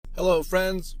Hello,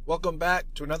 friends. Welcome back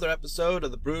to another episode of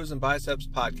the Brews and Biceps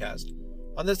podcast.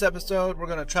 On this episode, we're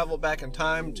going to travel back in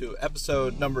time to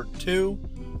episode number 2,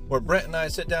 where Brent and I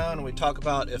sit down and we talk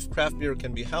about if craft beer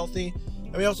can be healthy,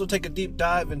 and we also take a deep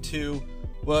dive into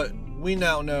what we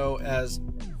now know as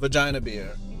vagina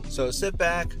beer. So sit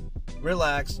back,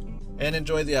 relax, and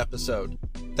enjoy the episode.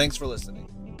 Thanks for listening.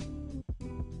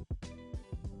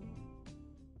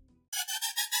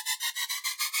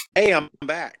 Hey, I'm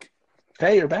back.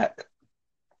 Hey, you're back.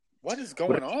 What is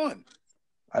going on?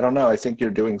 I don't know. I think you're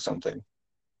doing something.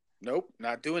 Nope,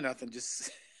 not doing nothing.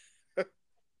 Just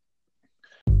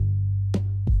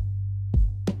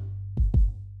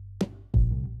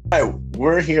Hi,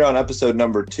 we're here on episode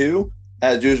number 2.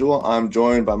 As usual, I'm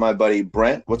joined by my buddy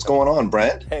Brent. What's going on,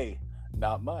 Brent? hey,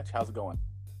 not much. How's it going?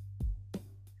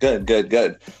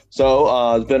 Good.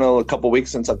 So it's been a couple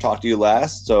weeks since I've talked to you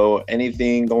last. So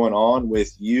anything going on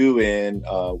with you and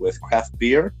with craft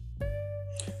beer?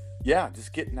 Yeah,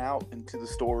 just getting out into the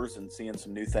stores and seeing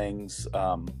some new things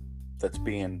that's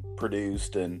being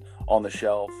produced and on the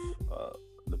shelf.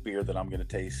 The beer that I'm going to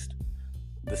taste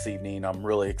this evening, I'm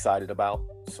really excited about.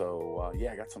 So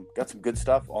yeah, I got some good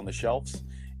stuff on the shelves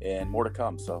and more to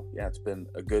come. So yeah, it's been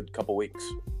a good couple weeks.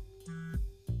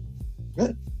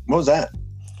 Good. What was that?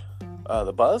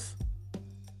 The buzz?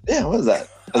 Yeah, what is that?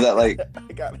 Is that like?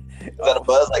 I got it. Is that a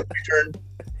buzz? Like your turn?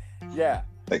 Yeah.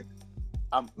 Like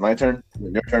my turn?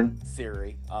 Your turn?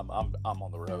 Siri, I'm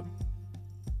on the road.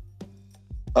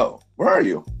 Oh, where are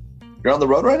you? You're on the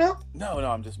road right now? No,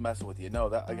 I'm just messing with you. No,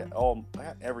 I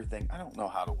got everything. I don't know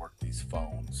how to work these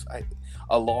phones.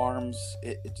 Alarms,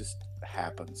 it just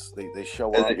happens. They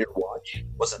show Is up. it your watch?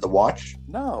 Was it the watch?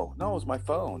 No, it was my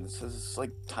phone. It says it's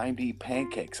like time to eat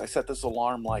pancakes. I set this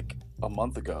alarm like a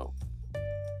month ago.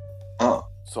 Oh,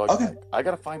 So okay. I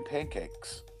got to find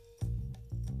pancakes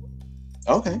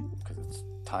Okay. because it's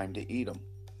time to eat them,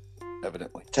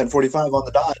 evidently. 10:45 on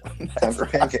the dot. Time for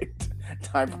That's pancakes. right.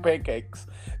 Time for pancakes.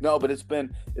 No, but it's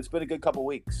been a good couple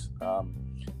weeks. I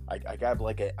got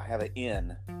I have an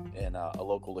in a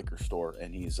local liquor store,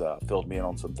 and he's filled me in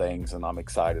on some things, and I'm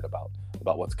excited about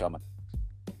what's coming.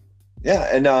 Yeah,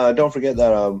 and don't forget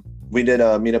that we did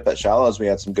meet up at Shallows. We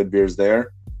had some good beers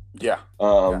there. Yeah.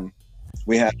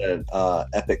 We had an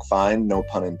epic find, no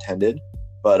pun intended.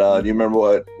 But do you remember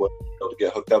what you were able to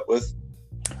get hooked up with?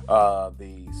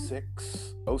 The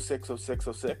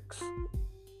 060606.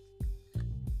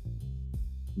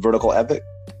 Vertical Epic?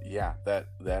 Yeah, that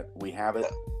we have it.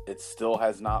 It still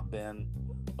has not been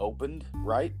opened,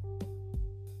 right?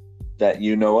 That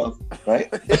you know of,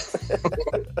 right?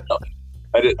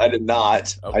 I did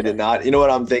not. Okay. I did not. You know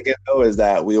what I'm thinking though is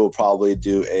that we will probably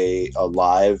do a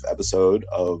live episode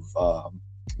of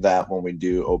that when we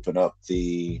do open up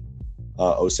the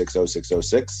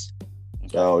 060606. Okay.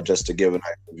 So just to give an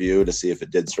review to see if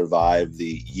it did survive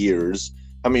the years.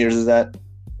 How many years is that?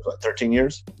 What, 13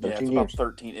 years? 13 Yeah, it's years. about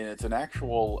 13, and it's an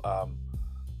actual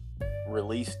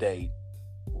release date,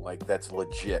 like that's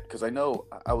legit. Because I know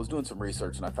I was doing some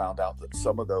research and I found out that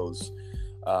some of those,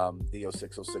 the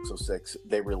 060606,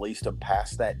 they released them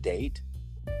past that date,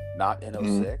 not in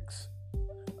 06.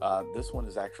 This one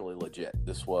is actually legit.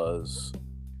 This was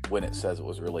when it says it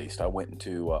was released. I went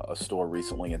into a store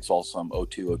recently and saw some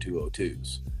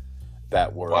 020202s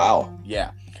that were, Wow.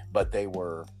 Yeah, but they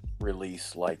were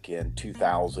released like in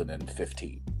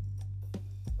 2015.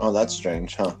 Oh, that's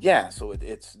strange, huh? Yeah, so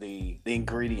it's the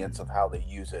ingredients of how they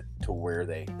use it to where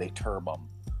they term them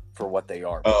for what they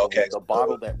are. Oh, okay. The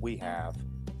bottle that we have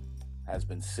has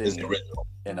been Is the sitting original.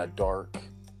 in a dark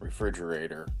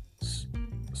refrigerator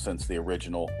since the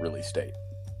original release date.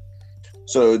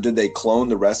 So did they clone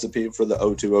the recipe for the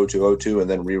 020202 and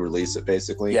then re-release it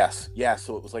basically? Yes, yeah.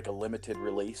 So it was like a limited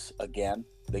release again.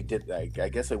 They did. I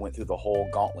guess they went through the whole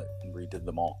gauntlet and redid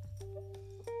them all.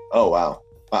 Oh, wow.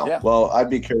 Yeah. Well, I'd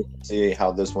be curious to see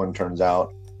how this one turns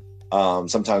out.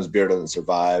 Sometimes beer doesn't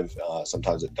survive.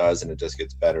 Sometimes it does, and it just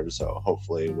gets better. So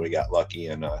hopefully we got lucky,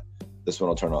 and this one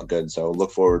will turn out good. So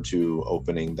look forward to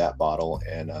opening that bottle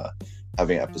and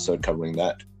having an episode covering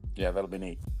that. Yeah, that'll be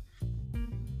neat.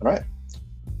 All right.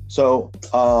 So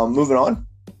moving on,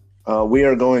 we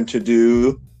are going to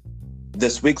do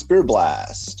this week's Beer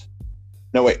Blast.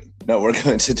 No, wait. No, we're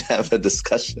going to have a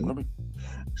discussion.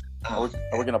 Are we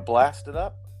going to blast it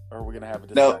up, or are we going to have a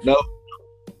discussion?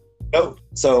 No.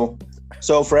 So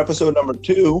for episode number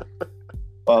 2,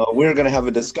 we're going to have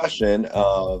a discussion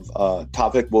of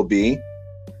topic will be,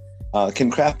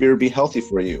 can craft beer be healthy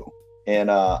for you?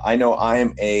 And I know I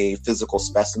am a physical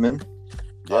specimen.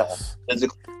 Yes.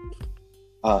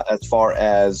 As far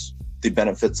as the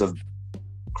benefits of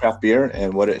craft beer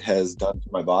and what it has done to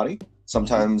my body.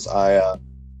 Sometimes I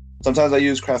Sometimes I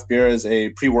use craft beer as a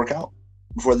pre-workout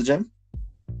before the gym.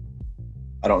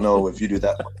 I don't know if you do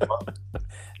that.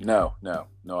 No,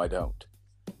 I don't.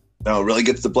 No, it really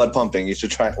gets the blood pumping. You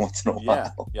should try it once in a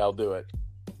while. Yeah, I'll do it.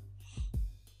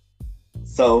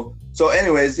 So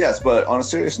anyways, yes, but on a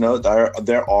serious note,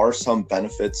 there are some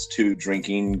benefits to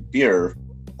drinking beer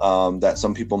that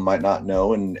some people might not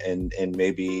know, and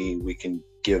maybe we can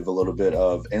give a little bit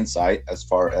of insight as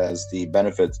far as the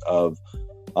benefits of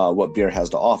what beer has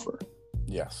to offer.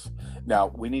 Yes.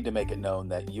 Now, we need to make it known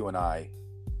that you and I,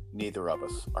 neither of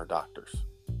us are doctors.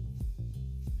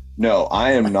 No,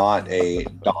 I am not a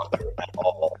doctor at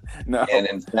all. No. And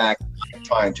in fact, I'm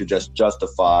trying to just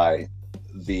justify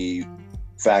the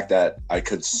fact that I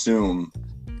consume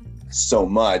so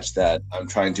much that I'm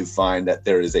trying to find that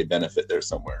there is a benefit there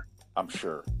somewhere. I'm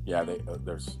sure. Yeah,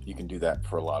 you can do that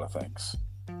for a lot of things.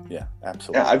 Yeah,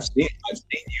 absolutely. Yeah, I've seen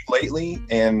you lately,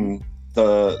 and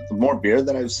the more beer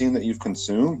that I've seen that you've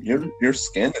consumed, your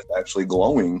skin is actually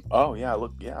glowing. Oh yeah, I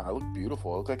look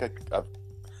beautiful. I look like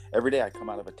every day I come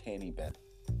out of a tanning bed.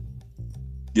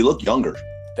 You look younger.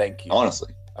 Thank you.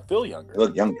 Honestly, I feel younger. You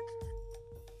look younger.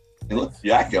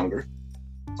 You act younger.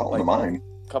 It's all in the mind.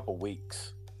 A couple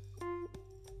weeks.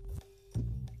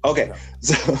 Okay,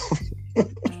 so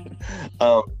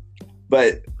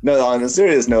but no, on a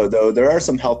serious note though, there are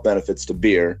some health benefits to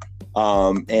beer.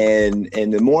 And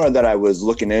the more that I was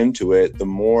looking into it, the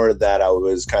more that I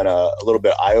was kind of a little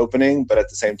bit eye-opening, but at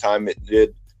the same time it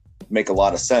did make a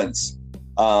lot of sense.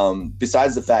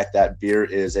 Besides the fact that beer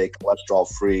is a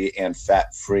cholesterol-free and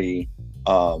fat-free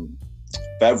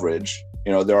beverage,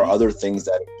 there are other things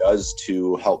that it does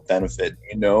to help benefit.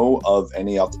 You know of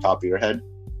any off the top of your head?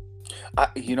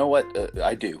 You know what?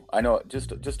 I do. I know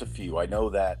just a few. I know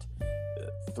that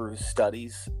through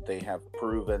studies, they have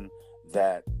proven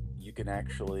that you can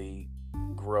actually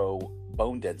grow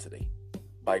bone density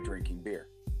by drinking beer.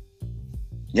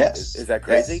 Yes. Is that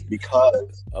crazy? Yes,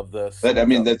 because of the.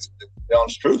 That's the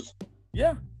honest truth.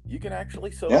 Yeah, you can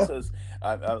actually. So it says,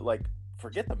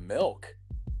 forget the milk.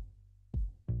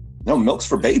 No, milk's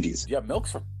for babies. Yeah,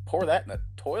 pour that in the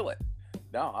toilet.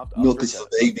 No, milk is for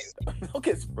babies. Milk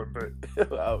is for.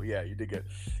 Oh yeah, you did good.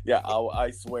 Yeah, I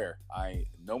swear,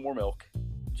 no more milk,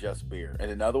 just beer.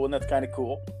 And another one that's kind of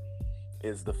cool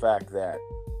is the fact that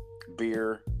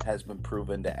beer has been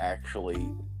proven to actually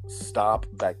stop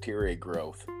bacteria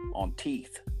growth on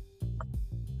teeth.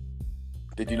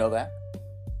 Did you know that?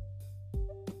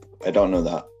 I don't know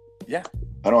that. Yeah.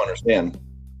 I don't understand.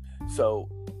 So,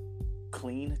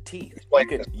 clean teeth.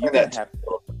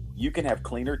 You can have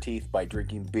cleaner teeth by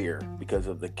drinking beer because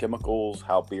of the chemicals,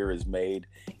 how beer is made.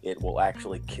 It will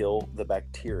actually kill the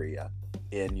bacteria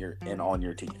on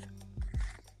your teeth.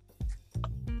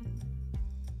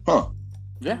 Huh.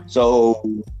 Yeah. So,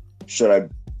 should I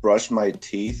brush my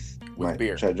teeth with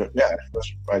beer?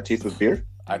 Brush my teeth with beer.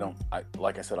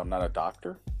 Like I said, I'm not a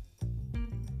doctor,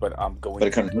 but I'm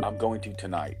going to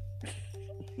tonight.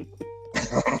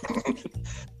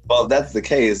 Well, if that's the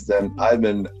case, then I've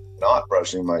been not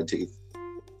brushing my teeth.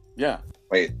 Yeah.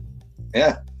 Wait.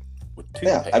 Yeah. With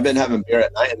toothpaste. Yeah. I've been having beer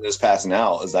at night and just passing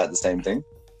out. Is that the same thing?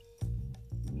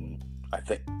 I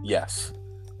think yes.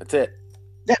 That's it.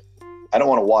 Yeah. I don't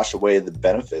want to wash away the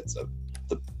benefits of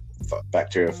the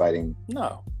bacteria fighting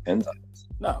enzymes.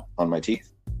 No. On my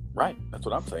teeth. Right. That's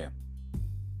what I'm saying.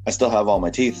 I still have all my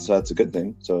teeth, so that's a good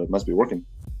thing. So it must be working.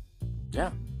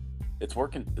 Yeah. It's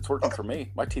working. It's working for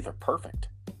me. My teeth are perfect.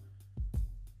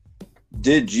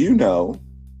 Did you know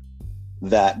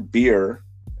that beer,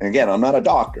 and again, I'm not a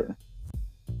doctor,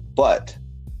 but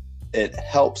it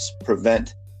helps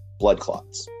prevent blood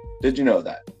clots? Did you know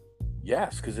that?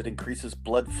 Yes, because it increases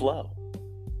blood flow.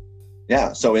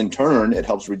 Yeah, so in turn, it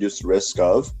helps reduce the risk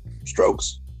of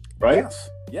strokes, right?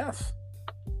 Yes.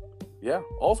 Yeah,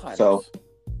 Alzheimer's. So,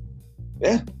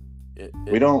 yeah,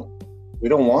 we don't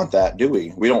want that, do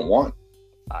we? We don't want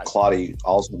clotty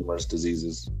Alzheimer's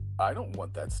diseases. I don't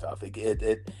want that stuff.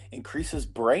 It increases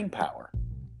brain power.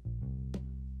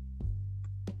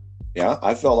 Yeah,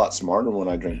 I feel a lot smarter when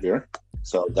I drink beer.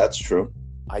 So that's true.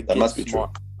 That must be true.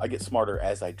 I get smarter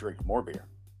as I drink more beer.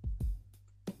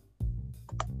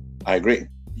 I agree.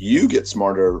 You get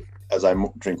smarter as I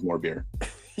drink more beer.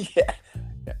 Yeah.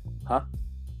 Huh?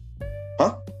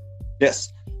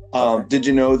 Yes. Did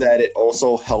you know that it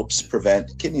also helps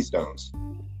prevent kidney stones?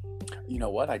 You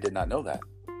know what? I did not know that.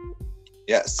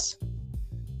 Yes.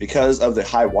 Because of the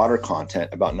high water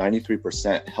content, about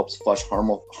 93% helps flush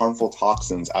harmful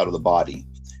toxins out of the body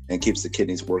and keeps the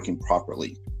kidneys working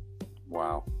properly.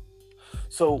 Wow.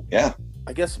 So, yeah,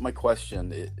 I guess my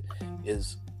question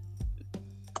is,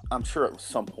 I'm sure at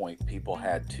some point people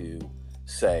had to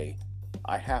say,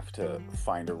 I have to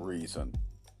find a reason,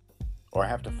 or I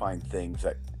have to find things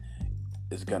that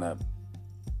is going to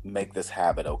make this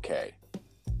habit okay.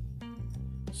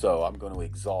 So I'm going to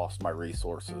exhaust my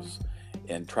resources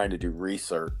in trying to do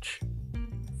research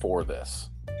for this.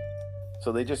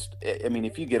 So they just, I mean,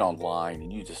 if you get online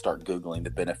and you just start Googling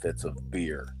the benefits of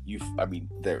beer,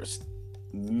 there's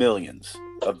millions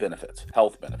of benefits,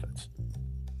 health benefits.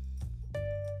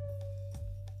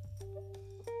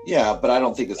 Yeah, but I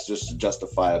don't think it's just to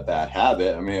justify a bad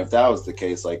habit. I mean, if that was the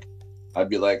case, like, I'd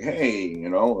be like, hey,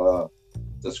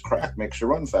 this crack makes you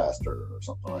run faster or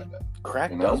something like that.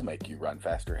 Crack does make you run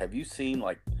faster. Have you seen,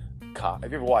 like,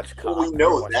 Have you ever watched Cops? Well, we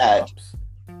know that. Cops?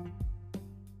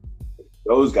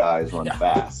 Those guys run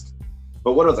fast.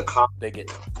 But what are the cops?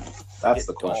 That's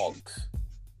the question. Dogs.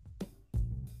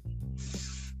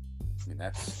 I mean,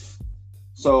 that's...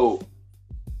 So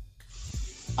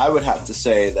I would have to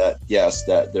say that, yes,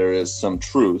 that there is some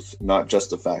truth, not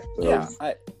just the fact of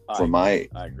I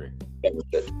agree.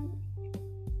 Benefit.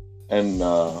 And,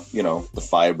 the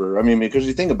fiber. I mean, because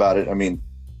you think about it, I mean,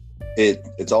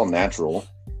 it's all natural,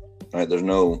 right? There's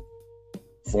no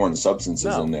foreign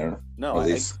substances in there. No, at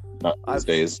least not these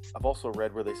days. I've also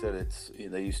read where they said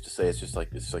they used to say it's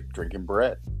like drinking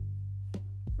bread.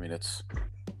 I mean, it's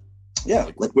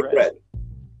liquid bread.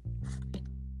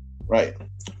 Right.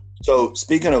 So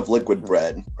speaking of liquid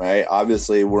bread, right?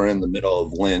 Obviously, we're in the middle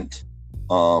of Lent,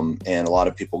 and a lot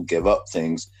of people give up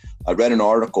things. I read an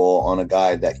article on a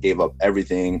guy that gave up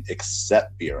everything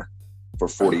except beer for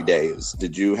 40 days.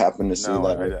 Did you happen to see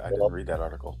that? I didn't read that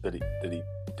article.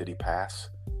 Did he pass?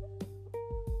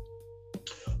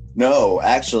 No,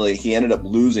 actually, he ended up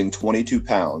losing 22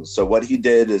 pounds. So what he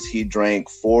did is he drank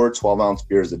 4 12-ounce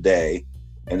beers a day,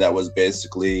 and that was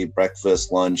basically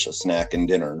breakfast, lunch, a snack, and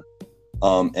dinner,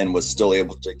 and was still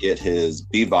able to get his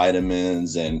B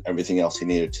vitamins and everything else he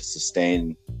needed to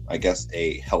sustain, I guess,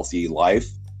 a healthy life,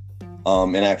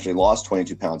 and actually lost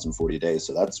 22 pounds in 40 days.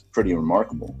 So that's pretty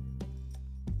remarkable.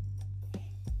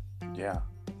 Yeah,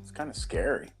 it's kind of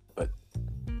scary, but...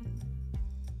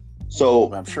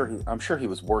 So I'm sure he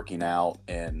was working out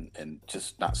and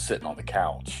just not sitting on the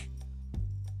couch.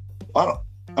 I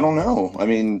don't know. I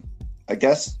mean, I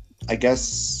guess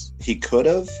he could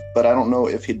have, but I don't know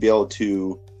if he'd be able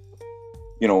to,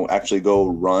 actually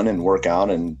go run and work out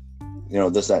and,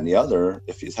 this, that, and the other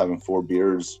if he's having 4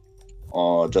 beers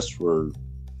just for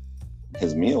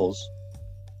his meals.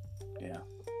 Yeah.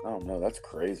 I don't know. That's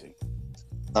crazy.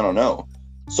 I don't know.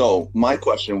 So my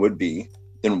question would be,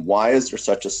 then why is there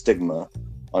such a stigma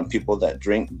on people that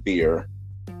drink beer,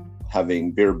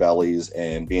 having beer bellies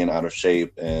and being out of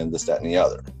shape and this, that, and the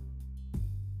other?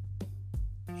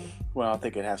 Well, I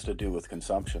think it has to do with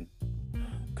consumption.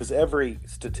 Because every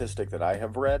statistic that I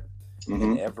have read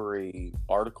and every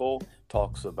article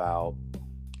talks about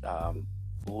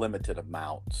limited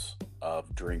amounts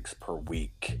of drinks per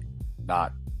week,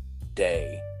 not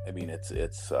day. I mean,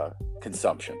 it's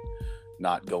consumption,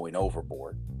 not going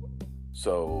overboard.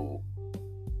 So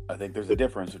I think there's a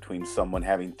difference between someone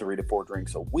having 3 to 4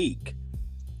 drinks a week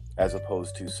as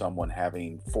opposed to someone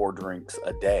having 4 drinks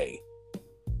a day.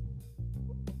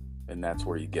 And that's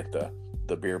where you get the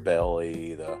beer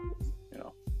belly,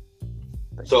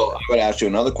 So I would ask you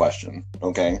another question.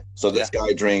 Okay. So this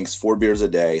guy drinks 4 beers a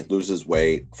day, loses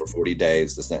weight for 40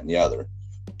 days, this, that, and the other.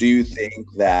 Do you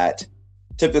think that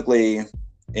typically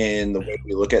in the way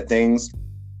we look at things,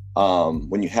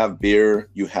 when you have beer,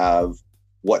 you have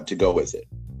what to go with it?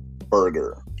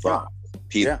 Burger, fries,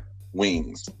 pizza,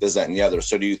 wings, this, that, and the other.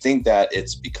 So do you think that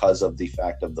it's because of the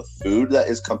fact of the food that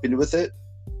is accompanied with it,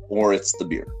 or it's the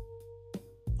beer?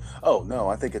 Oh no,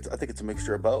 I think it's a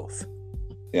mixture of both.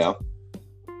 Yeah.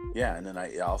 Yeah, and then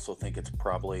I also think it's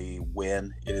probably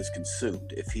when it is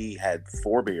consumed. If he had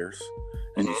 4 beers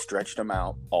and he stretched them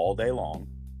out all day long,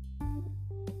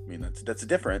 I mean that's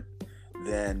different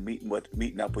than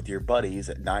meeting up with your buddies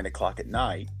at 9:00 at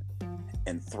night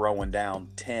and throwing down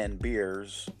 10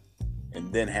 beers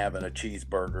and then having a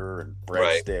cheeseburger and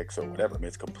breadsticks or whatever. I mean,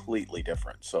 it's completely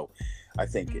different. So I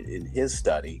think in his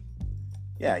study,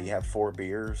 you have 4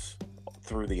 beers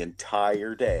through the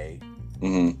entire day.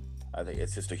 I think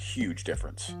it's just a huge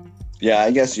difference. Yeah,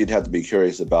 I guess you'd have to be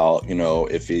curious about,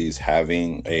 if he's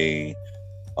having a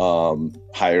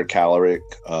higher caloric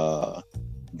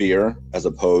beer as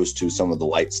opposed to some of the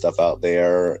light stuff out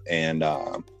there, and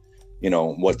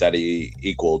what that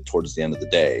equaled towards the end of the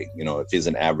day. If he's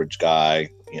an average guy,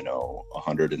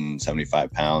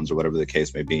 175 pounds or whatever the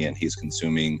case may be, and he's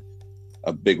consuming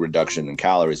a big reduction in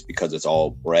calories because it's all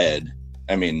bread.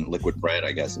 I mean, liquid bread,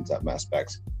 I guess, in some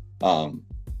aspects.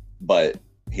 But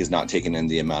he's not taking in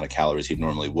the amount of calories he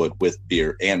normally would with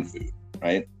beer and food.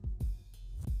 right?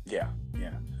 Yeah.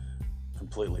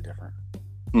 Completely different.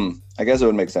 I guess it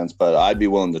would make sense, but I'd be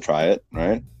willing to try it,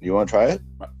 right? You want to try it?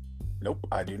 Nope,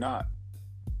 I do not.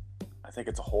 I think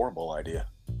it's a horrible idea.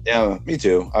 Yeah, me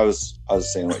too. I was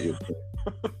saying what you.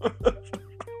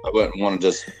 I wouldn't want to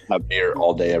just have beer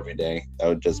all day, every day. That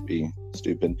would just be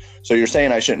stupid. So you're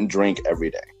saying I shouldn't drink every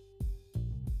day?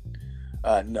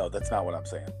 No, that's not what I'm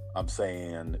saying. I'm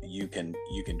saying you can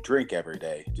drink every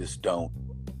day, just don't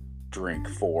drink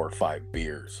 4 or 5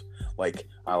 beers. Like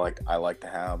I like to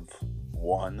have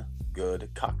one good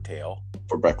cocktail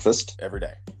For breakfast? every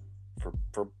day. For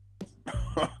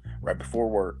right before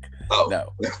work. Oh.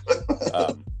 No.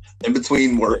 In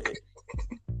between work.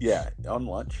 Yeah, on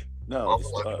lunch. No, On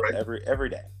just lunch, right? every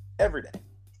day. Every day.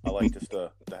 I like just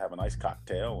to have a nice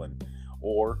cocktail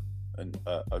or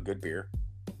a good beer,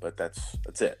 but that's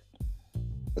it.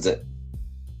 That's it.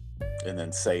 And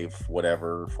then save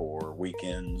whatever for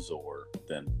weekends, or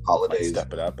then Holidays.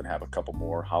 step it up and have a couple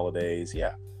more holidays.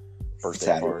 Yeah, birthday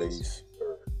Saturdays.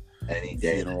 parties, Any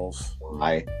day. funerals.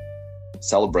 My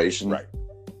celebration. Right.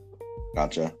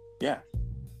 Gotcha. Yeah.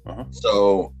 Uh-huh.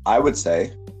 So I would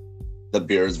say the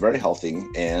beer is very healthy,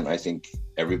 and I think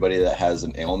everybody that has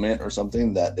an ailment or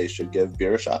something, that they should give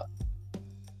beer a shot.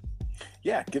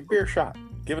 Yeah, give beer a shot.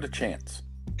 Give it a chance.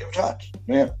 Give it a shot.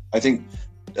 Yeah, I think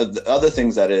the other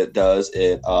things that it does,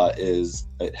 it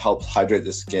helps hydrate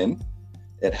the skin.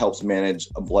 It helps manage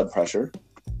blood pressure.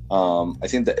 I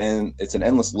think it's an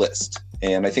endless list,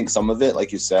 and I think some of it,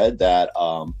 like you said, that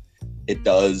it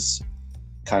does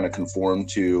kind of conform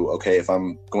to, okay, if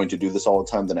I'm going to do this all the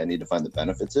time, then I need to find the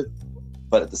benefits of it.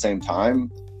 But at the same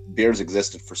time, beers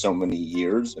existed for so many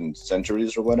years and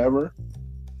centuries or whatever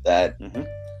that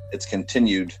it's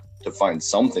continued to find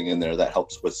something in there that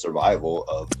helps with survival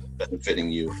of benefiting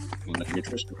you in the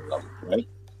nutrition level, right?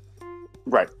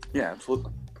 Right. Yeah,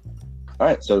 absolutely. All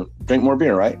right, so drink more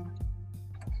beer, right?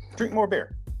 Drink more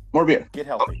beer. More beer. Get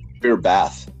healthy. Beer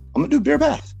bath. I'm gonna do beer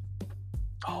bath.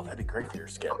 Oh, that'd be great for your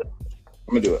skin. I'm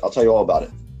gonna do it. I'll tell you all about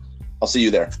it. I'll see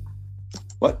you there.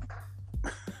 What?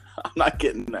 I'm not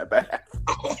getting that bath.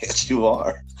 Oh, yes, you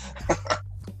are.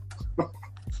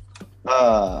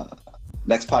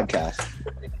 Next podcast,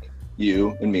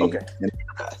 you and me. Okay. In beer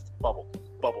bath. Bubble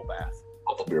bath.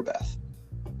 Bubble beer bath.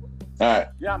 All right.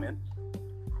 Yeah, I'm in.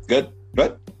 Good.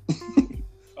 Good.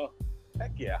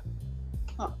 Heck yeah.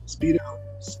 Speedo.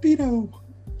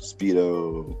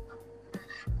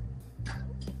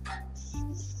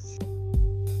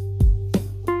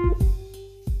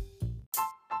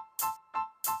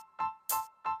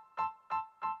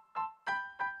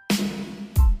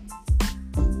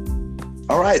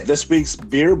 All right, this week's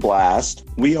Beer Blast,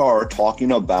 we are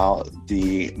talking about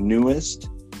the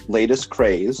latest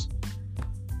craze.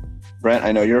 Brent,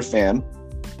 I know you're a fan,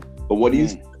 but what do you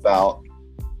think about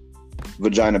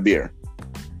vagina beer?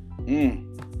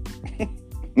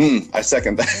 I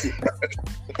second that.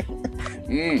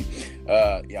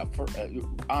 Yeah.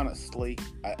 Honestly,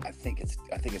 I think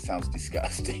it sounds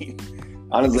disgusting.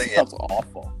 Honestly, it sounds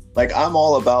awful. Like, I'm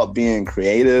all about being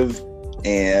creative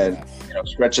and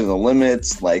stretching the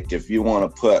limits. Like, if you want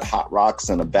to put hot rocks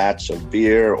in a batch of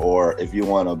beer, or if you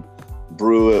want to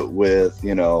brew it with, I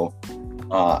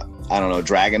don't know,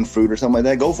 dragon fruit or something like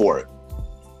that, go for it.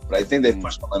 But I think they've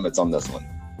pushed the limits on this one.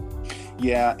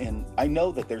 Yeah, and I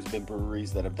know that there's been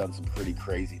breweries that have done some pretty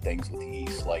crazy things with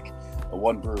yeast. Like,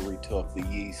 one brewery took the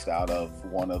yeast out of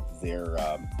one of their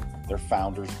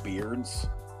founders' beards.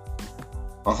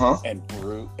 And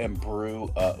brew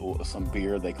some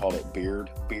beer. They called it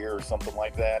beard beer or something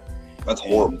like that. That's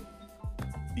horrible.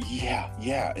 Yeah,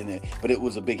 but it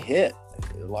was a big hit.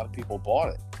 A lot of people bought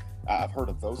it. I've heard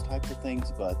of those types of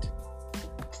things, but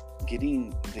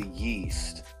getting the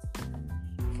yeast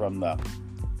from the,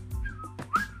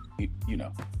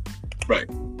 right.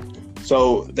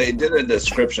 So they did a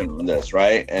description on this,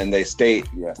 right? And they state,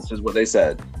 This is what they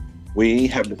said. We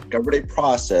have discovered a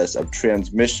process of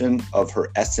transmission of her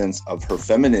essence of her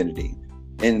femininity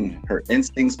in her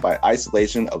instincts by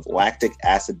isolation of lactic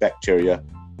acid bacteria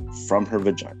from her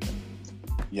vagina.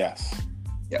 Yes.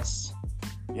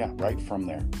 Yeah, right from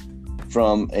there.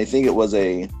 From, I think it was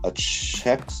a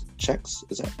Czechs,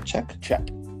 is that Czech?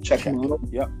 Czech model?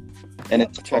 Yep. And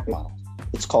it's Czech model.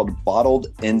 It's called Bottled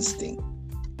Instinct.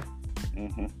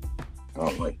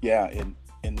 Yeah,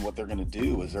 and what they're going to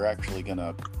do is they're actually going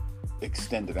to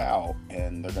extend it out,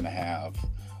 and they're going to have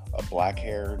a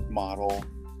black-haired model,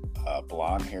 a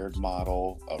blonde-haired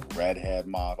model, a redhead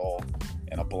model,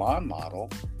 and a blonde model,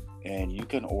 and you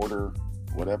can order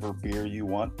whatever beer you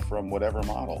want from whatever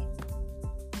model.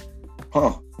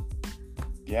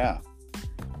 Yeah.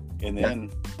 And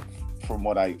then from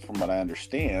what I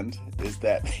understand, is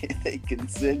that they can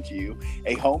send you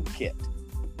a home kit.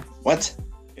 What?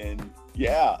 And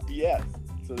yes.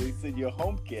 So they send you a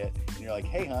home kit, and you're like,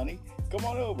 "Hey, honey, come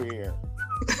on over here."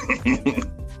 And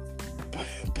then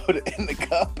put it in the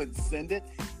cup and send it,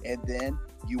 and then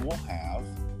you will have,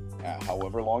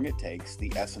 however long it takes,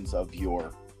 the essence of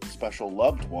your special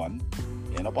loved one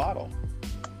in a bottle.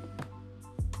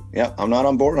 Yeah, I'm not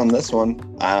on board on this one.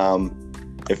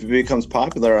 If it becomes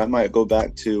popular, I might go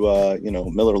back to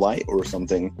Miller Lite or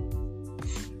something.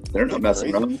 They're not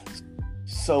messing around.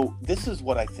 So this is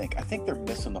what I think. I think they're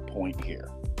missing the point here.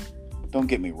 Don't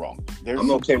get me wrong. There's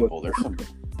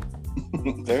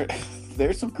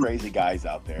some crazy guys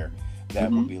out there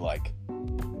that would be like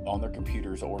on their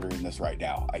computers ordering this right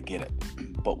now. I get it.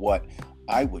 But what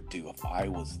I would do if I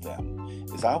was them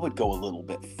is I would go a little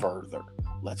bit further.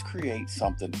 Let's create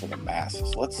something for the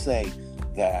masses. Let's say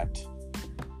that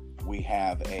we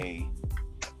have a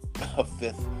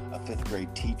fifth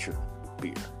grade teacher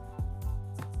beer.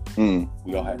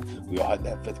 We all had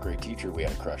that fifth grade teacher we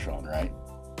had a crush on, right?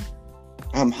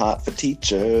 I'm hot for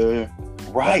teacher.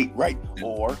 Right.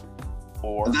 Or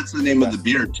and that's the name of the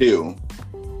beer too.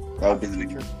 That would be the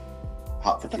name.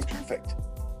 Hot for teacher. That's perfect.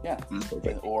 Yeah. That's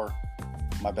perfect. Or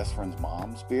my best friend's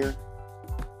mom's beer.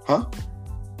 Huh?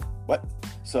 What?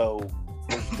 So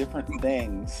there's different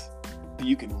things that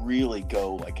you can really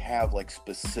go have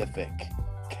specific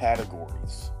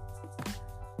categories.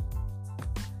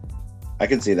 I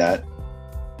can see that.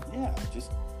 Yeah,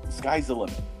 just sky's the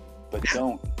limit, but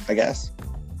don't. I guess.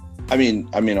 I mean,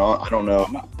 I don't know. I don't know.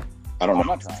 I'm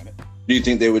not trying it. Do you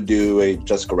think they would do a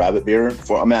Jessica Rabbit beer?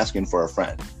 I'm asking for a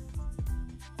friend.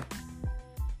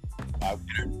 I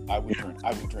would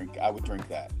drink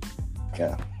that.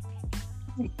 Yeah.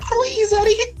 Please,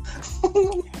 Eddie.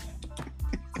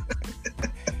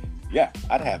 Yeah,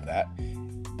 I'd have that.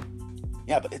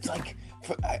 Yeah, but it's like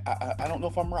I don't know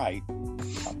if I'm right.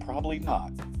 I'm probably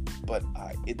not. But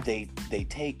they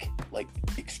take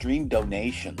extreme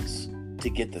donations to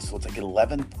get this. So it's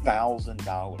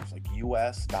 $11,000,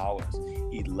 US dollars,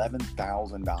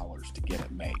 $11,000 to get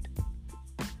it made.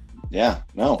 Yeah,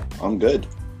 no, I'm good.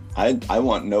 I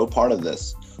want no part of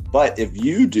this. But if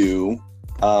you do,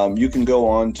 you can go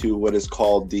on to what is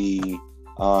called the,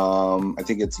 I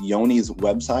think it's Yoni's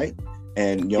website,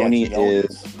 and Yoni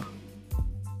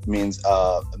means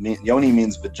Yoni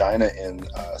means vagina in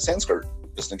Sanskrit,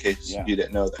 just in case you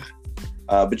didn't know that.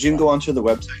 But you can go onto the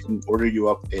website and order you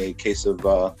up a case of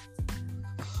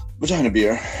vagina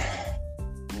beer,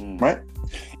 right?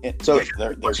 So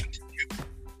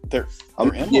their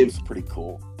emblem's pretty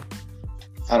cool.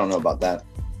 I don't know about that.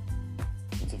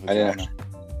 It's a vagina.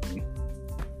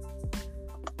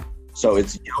 So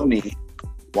it's Yoni,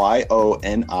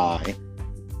 YONI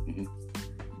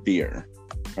beer,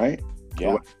 right?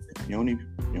 Yeah. Yoni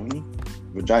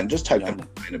vagina. Just type in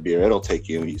vagina beer. It'll take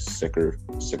you, you sick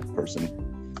person,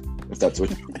 if that's what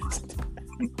you want.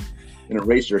 And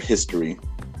erase your history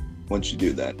once you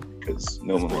do that, because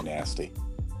no one will. Nasty.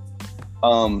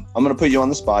 I'm gonna put you on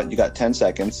the spot. You got 10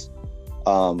 seconds.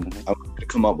 I'm gonna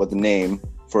come up with a name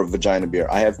for a vagina beer.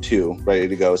 I have 2 ready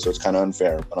to go, so it's kind of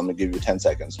unfair, but I'm gonna give you 10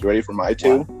 seconds. You ready for my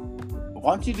 2?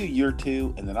 Why don't you do your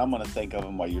 2, and then I'm gonna think of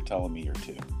them while you're telling me your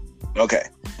 2. Okay,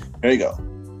 here you go.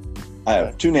 I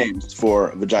have 2 names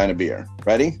for vagina beer.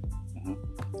 Ready?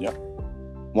 Yep.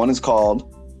 One is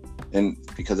called, and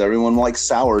because everyone likes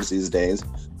sours these days,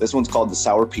 this one's called the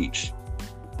Sour Peach.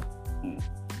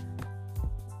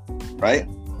 Right?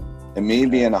 And me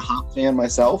being a hop fan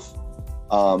myself,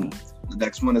 the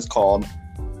next one is called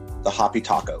the Hoppy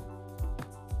Taco.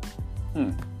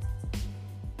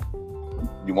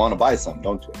 You want to buy some,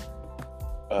 don't you?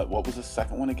 What was the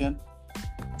second one again?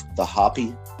 The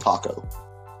Hoppy Taco.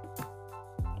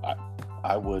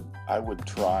 I would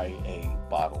try a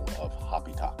bottle of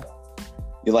Hoppy Taco.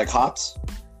 You like hops?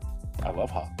 I love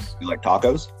hops. You like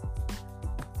tacos?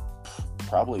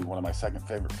 Probably one of my second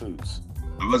favorite foods.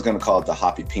 I was going to call it the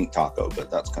Hoppy Pink Taco,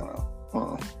 but that's kind of...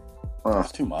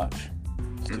 It's too much.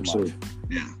 It's too much.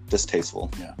 Yeah, distasteful.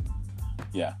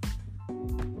 Yeah.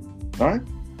 All right.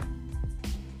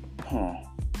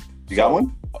 You got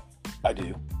one? I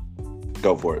do.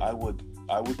 Go for it. I would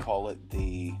call it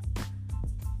the,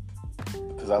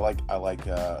 because I like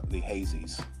the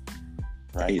hazies,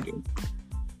 right? You do.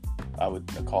 I would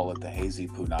call it the hazy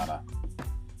punana.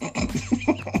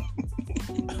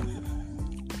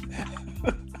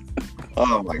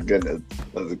 Oh my goodness,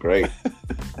 that's great.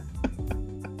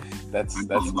 that's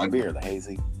my beer, the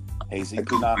hazy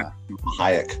punana.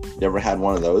 Hayek. You ever had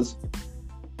one of those?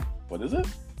 What is it?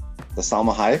 The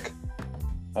Salma Hayek?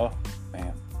 Oh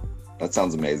man, that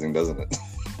sounds amazing, doesn't it?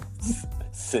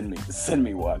 Send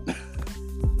me one.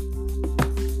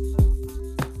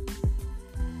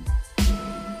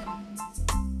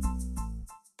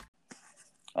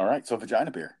 All right, so vagina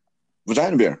beer.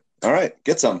 Vagina beer. All right,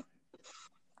 get some.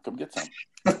 Come get some.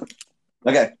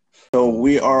 Okay, so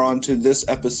we are on to this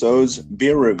episode's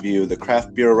beer review, the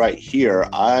craft beer right here.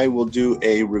 I will do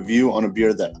a review on a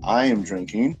beer that I am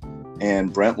drinking,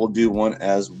 and Brent will do one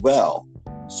as well.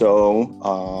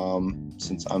 So,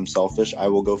 since I'm selfish, I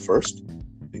will go first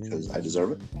because I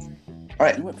deserve it. All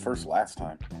right. You went first last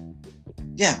time.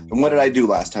 Yeah, and what did I do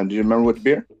last time? Do you remember what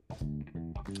beer?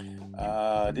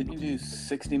 Didn't you do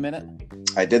 60 minute?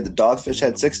 I did the Dogfish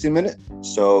Head 60 minute.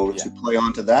 So to play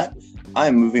on to that,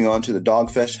 I'm moving on to the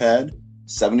Dogfish Head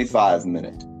 75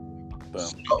 minute. Boom.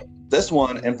 So this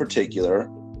one in particular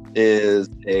is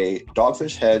a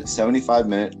Dogfish Head 75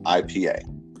 minute IPA.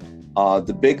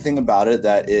 The big thing about it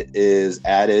that it is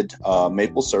added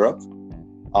maple syrup,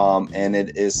 and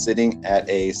it is sitting at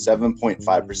a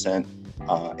 7.5%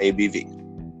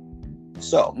 ABV.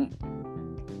 So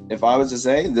if I was to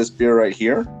say this beer right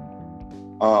here,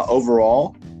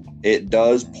 overall, it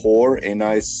does pour a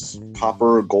nice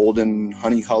copper golden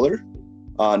honey color.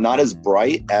 Not as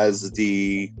bright as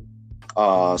the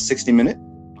 60 minute.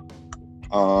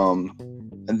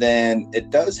 And then it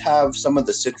does have some of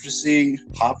the citrusy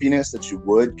hoppiness that you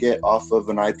would get off of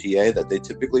an IPA that they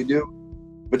typically do,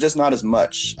 but just not as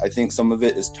much. I think some of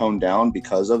it is toned down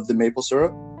because of the maple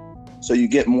syrup. So you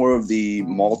get more of the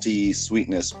malty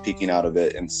sweetness peeking out of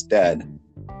it instead.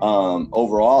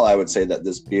 Overall, I would say that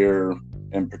this beer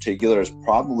in particular is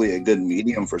probably a good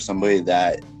medium for somebody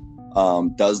that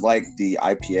does like the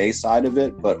IPA side of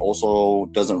it, but also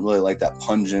doesn't really like that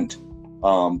pungent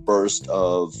burst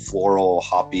of floral,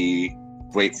 hoppy,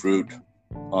 grapefruit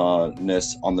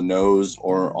ness on the nose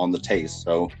or on the taste.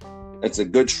 So it's a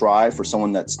good try for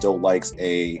someone that still likes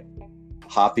a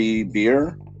hoppy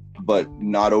beer, but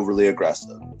not overly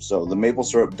aggressive. So the maple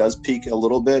syrup does peak a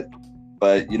little bit,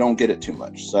 but you don't get it too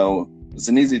much. So it's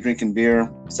an easy drinking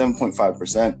beer,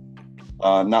 7.5%.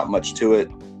 Not much to it,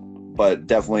 but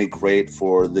definitely great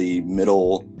for the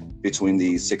middle between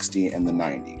the 60 and the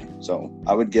 90. So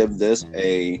I would give this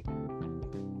I'd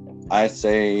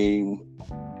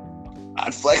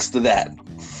flex to that.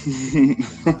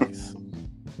 Nice.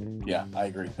 Yeah, I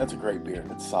agree. That's a great beer.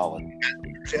 It's solid.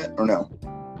 Or no?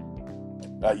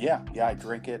 Yeah, I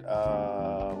drank it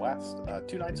last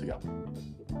 2 nights ago.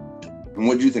 And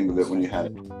what did you think of it when you had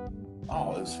it?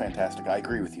 Oh, it was fantastic. I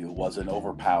agree with you. It wasn't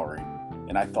overpowering.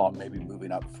 And I thought maybe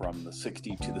moving up from the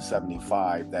 60 to the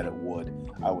 75 that I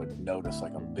would notice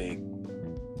like a big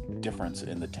difference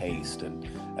in the taste and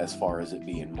as far as it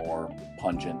being more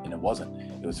pungent, and it wasn't.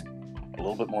 It was a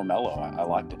little bit more mellow. I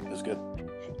liked it. It was good.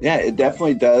 Yeah, it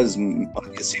definitely does.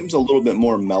 It seems a little bit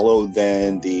more mellow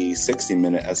than the 60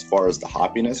 minute as far as the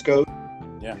hoppiness goes.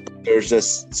 Yeah. There's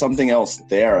just something else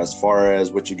there as far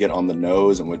as what you get on the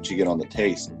nose and what you get on the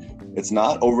taste. It's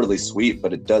not overly sweet,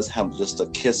 but it does have just a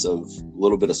kiss of a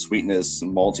little bit of sweetness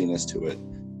and maltiness to it.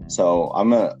 So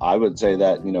I would say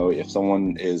that, if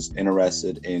someone is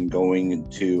interested in going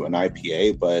to an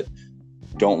IPA but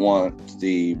don't want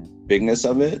the bigness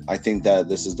of it, I think that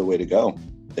this is the way to go.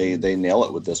 They nail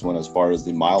it with this one as far as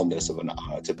the mildness of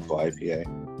a typical IPA.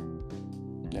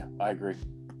 Yeah, I agree.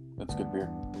 That's good beer.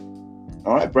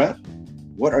 All right, Brent,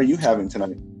 what are you having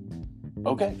tonight?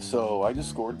 Okay, so I just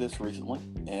scored this recently,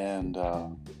 and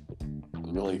I'm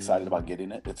really excited about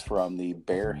getting it. It's from the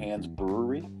Bare Hands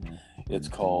Brewery. It's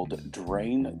called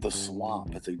Drain the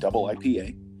Swamp. It's a double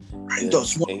IPA. Drain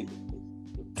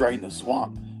the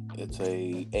Swamp. It's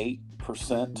a 8%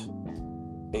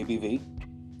 ABV.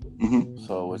 Mm-hmm.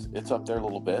 So it's up there a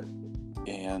little bit.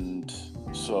 And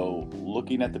so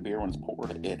looking at the beer when it's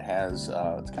poured, it has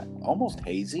it's kind of almost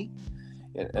hazy,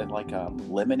 and like a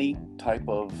lemony type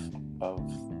of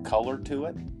color to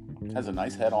it. It has a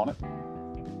nice head on it.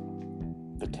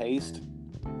 The taste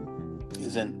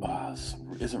isn't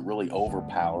really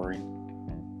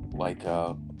overpowering like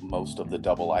most of the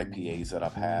double IPAs that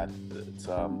I've had. It's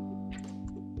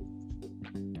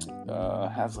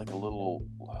has like a little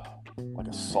like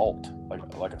a salt,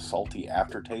 like a salty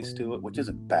aftertaste to it, which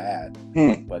isn't bad,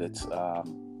 but it's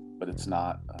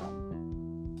not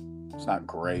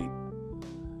great.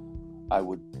 I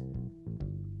would,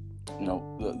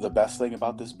 the best thing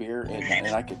about this beer,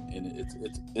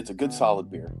 it's a good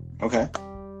solid beer. Okay.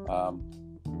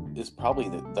 Is probably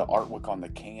the artwork on the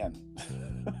can.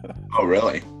 Oh,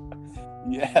 really?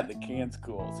 Yeah, the can's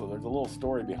cool. So there's a little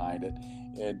story behind it.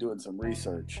 And doing some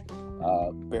research,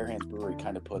 Bare Hands Brewery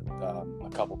kind of put a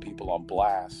couple people on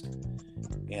blast.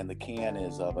 And the can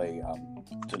is of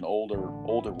it's an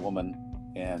older woman,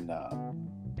 and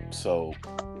So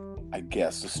I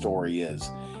guess the story is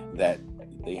that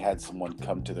they had someone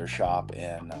come to their shop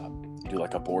and do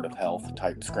like a board of health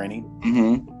type screening.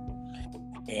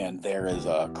 Mm-hmm. And there is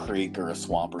a creek or a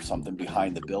swamp or something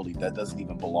behind the building that doesn't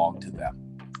even belong to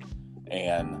them.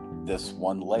 And this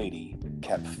one lady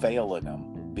kept failing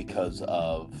them because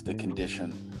of the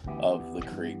condition of the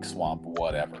creek, swamp,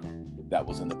 whatever that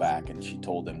was in the back. And she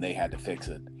told them they had to fix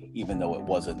it, even though it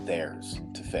wasn't theirs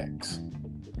to fix.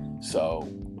 So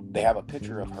they have a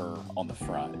picture of her on the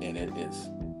front, and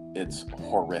it's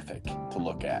horrific to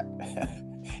look at.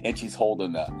 And she's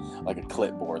holding a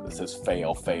clipboard that says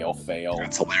fail, fail, fail.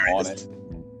 That's hilarious. On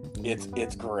it.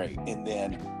 It's great. And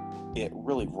then it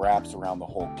really wraps around the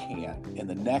whole can. And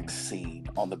the next scene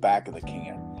on the back of the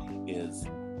can is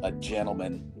a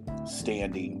gentleman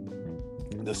standing.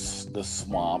 The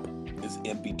swamp is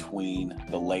in between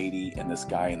the lady and this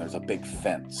guy, and there's a big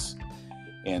fence.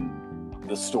 And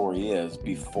the story is,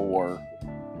 before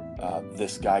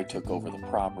this guy took over the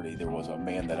property, there was a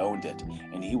man that owned it,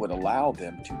 and he would allow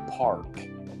them to park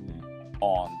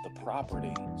on the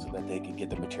property so that they could get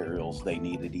the materials they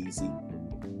needed easy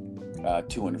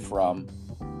to and from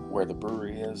where the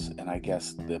brewery is. And I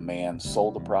guess the man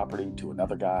sold the property to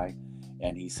another guy,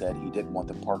 and he said he didn't want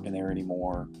them parking there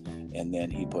anymore, and then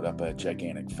he put up a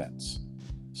gigantic fence.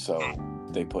 So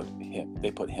they put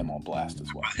him on blast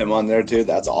as well. Him on there too?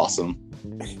 That's awesome.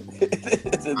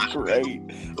 It's great.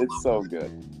 It's so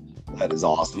good. That is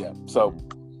awesome. Yeah. So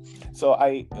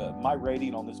I my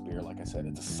rating on this beer, like I said,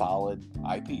 it's a solid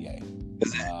IPA.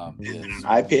 Is it an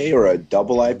IPA or a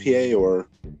double IPA, or?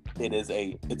 It's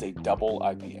a double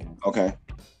IPA. Okay.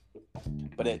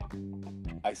 But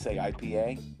I say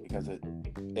IPA because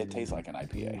it tastes like an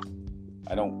IPA.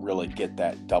 I don't really get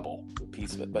that double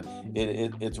piece of it, but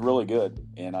it's really good,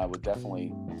 and I would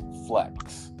definitely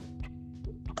flex.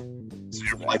 So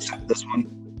you're flexing with this one?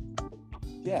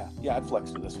 Yeah, I'd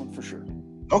flex with this one for sure.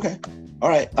 Okay. All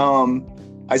right.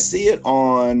 I see it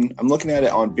I'm looking at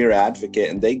it on Beer Advocate,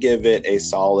 and they give it a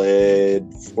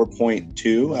solid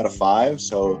 4.2 out of 5.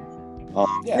 So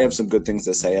I have some good things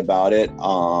to say about it.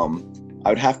 I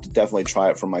would have to definitely try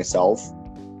it for myself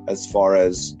as far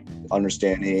as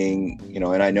understanding,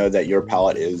 and I know that your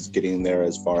palate is getting there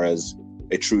as far as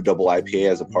a true double IPA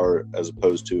as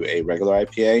opposed to a regular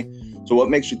IPA. So what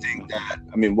makes you think that?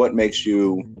 I mean, what makes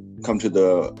you come to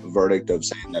the verdict of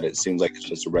saying that it seems like it's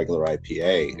just a regular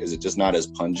IPA? Is it just not as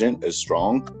pungent, as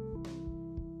strong?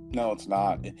 No, it's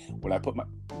not. When I put my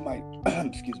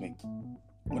excuse me,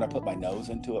 when I put my nose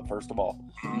into it, first of all,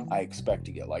 I expect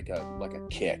to get like a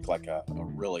kick, like a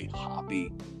really hoppy,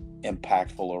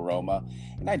 impactful aroma,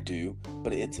 and I do,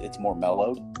 but it's more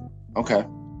mellowed. Okay.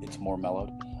 It's more mellowed,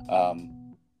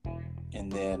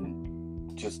 and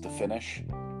then just the finish.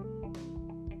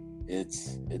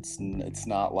 It's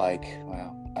not like,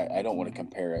 well, I don't want to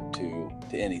compare it to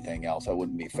anything else. I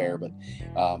wouldn't be fair, but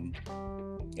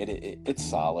it's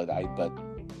solid. But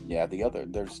yeah,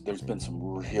 there's been some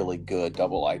really good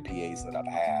double IPAs that I've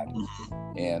had,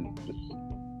 and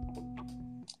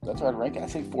that's why I'd rank it. I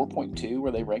say 4.2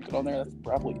 where they rank it on there.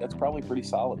 That's probably pretty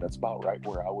solid. That's about right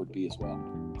where I would be as well.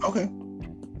 Okay.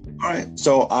 All right.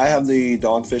 So I have the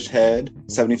Dogfish Head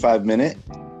 75 minute,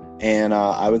 and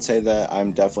I would say that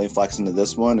I'm definitely flexing to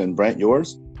this one. And Brent,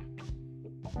 yours?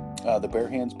 The Bare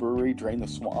Hands Brewery Drain the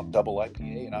Swamp double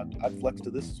IPA, and I'd flex to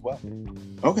this as well.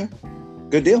 Okay.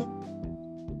 Good deal.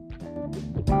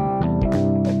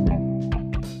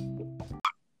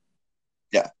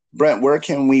 Yeah. Brent, where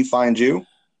can we find you?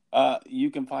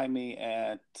 You can find me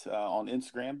on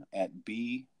Instagram at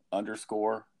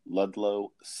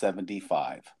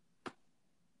B_Ludlow75.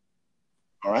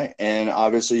 All right. And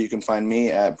obviously you can find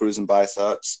me at Brews and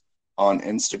Biceps on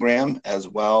Instagram, as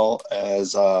well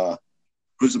as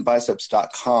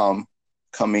brewsandbiceps.com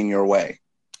coming your way.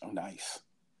 Oh, nice.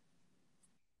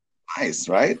 Nice,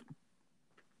 right?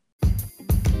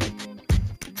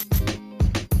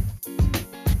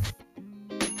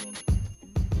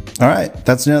 All right,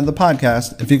 that's the end of the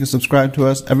podcast. If you can subscribe to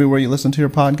us everywhere you listen to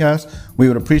your podcast, we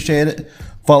would appreciate it.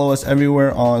 Follow us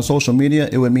everywhere on social media.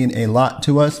 It would mean a lot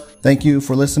to us. Thank you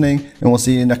for listening, and we'll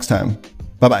see you next time.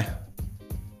 Bye-bye.